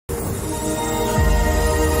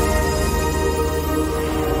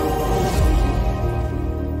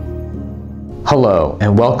Hello,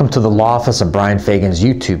 and welcome to the Law Office of Brian Fagan's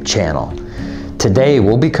YouTube channel. Today,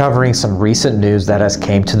 we'll be covering some recent news that has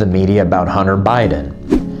came to the media about Hunter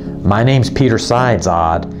Biden. My name's Peter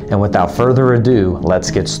Sidesod, and without further ado,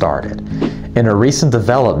 let's get started. In a recent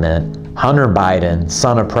development, Hunter Biden,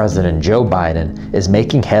 son of President Joe Biden, is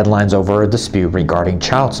making headlines over a dispute regarding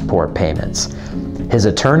child support payments. His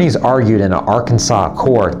attorneys argued in an Arkansas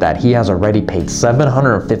court that he has already paid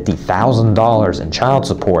 $750,000 in child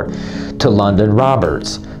support to London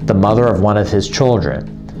Roberts, the mother of one of his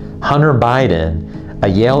children. Hunter Biden, a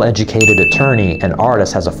Yale-educated attorney and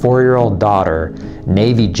artist, has a 4-year-old daughter,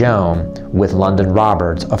 Navy Joan, with London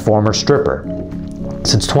Roberts, a former stripper.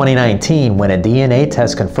 Since 2019, when a DNA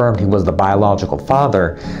test confirmed he was the biological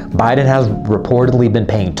father, Biden has reportedly been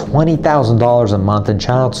paying $20,000 a month in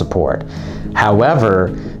child support. However,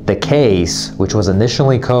 the case, which was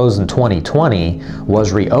initially closed in 2020,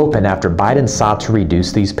 was reopened after Biden sought to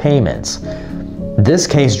reduce these payments. This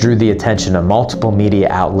case drew the attention of multiple media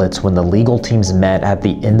outlets when the legal teams met at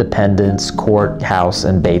the Independence Courthouse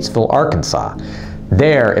in Batesville, Arkansas.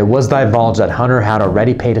 There, it was divulged that Hunter had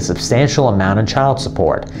already paid a substantial amount in child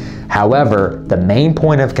support. However, the main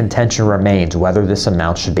point of contention remains whether this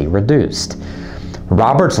amount should be reduced.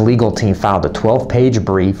 Roberts' legal team filed a 12-page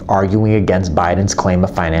brief arguing against Biden's claim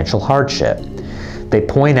of financial hardship. They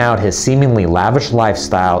point out his seemingly lavish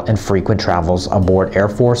lifestyle and frequent travels aboard Air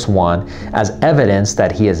Force One as evidence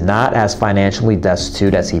that he is not as financially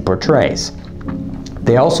destitute as he portrays.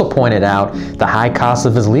 They also pointed out the high cost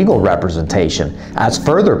of his legal representation as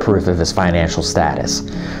further proof of his financial status.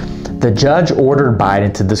 The judge ordered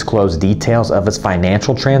Biden to disclose details of his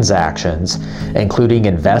financial transactions, including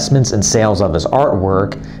investments and sales of his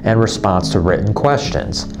artwork, and response to written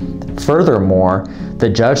questions. Furthermore, the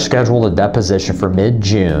judge scheduled a deposition for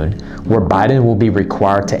mid-June, where Biden will be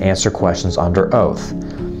required to answer questions under oath.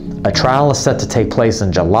 A trial is set to take place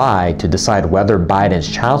in July to decide whether Biden's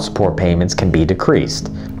child support payments can be decreased.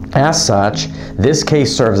 As such, this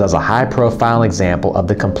case serves as a high-profile example of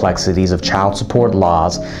the complexities of child support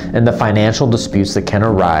laws and the financial disputes that can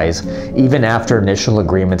arise even after initial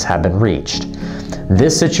agreements have been reached.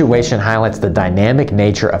 This situation highlights the dynamic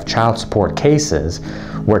nature of child support cases,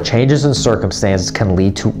 where changes in circumstances can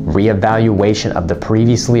lead to reevaluation of the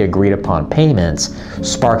previously agreed-upon payments,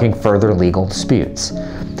 sparking further legal disputes.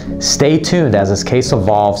 Stay tuned as this case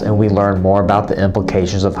evolves and we learn more about the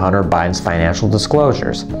implications of Hunter Biden's financial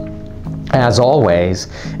disclosures. As always,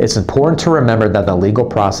 it's important to remember that the legal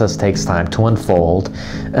process takes time to unfold,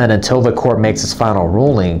 and until the court makes its final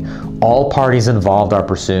ruling, all parties involved are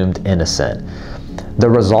presumed innocent. The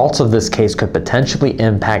results of this case could potentially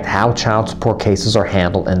impact how child support cases are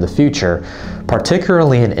handled in the future,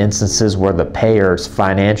 particularly in instances where the payer's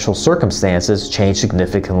financial circumstances change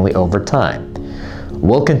significantly over time.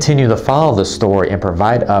 We'll continue to follow this story and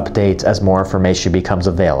provide updates as more information becomes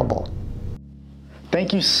available.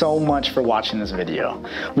 Thank you so much for watching this video.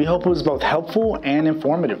 We hope it was both helpful and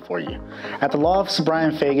informative for you. At the Law Office of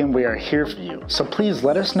Brian Fagan, we are here for you, so please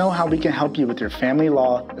let us know how we can help you with your family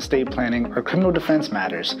law, estate planning, or criminal defense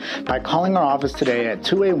matters by calling our office today at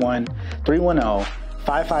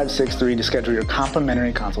 281-310-5563 to schedule your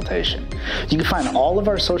complimentary consultation. You can find all of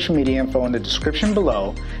our social media info in the description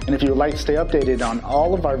below, and if you would like to stay updated on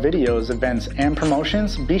all of our videos, events, and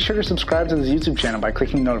promotions, be sure to subscribe to this YouTube channel by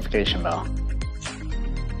clicking the notification bell.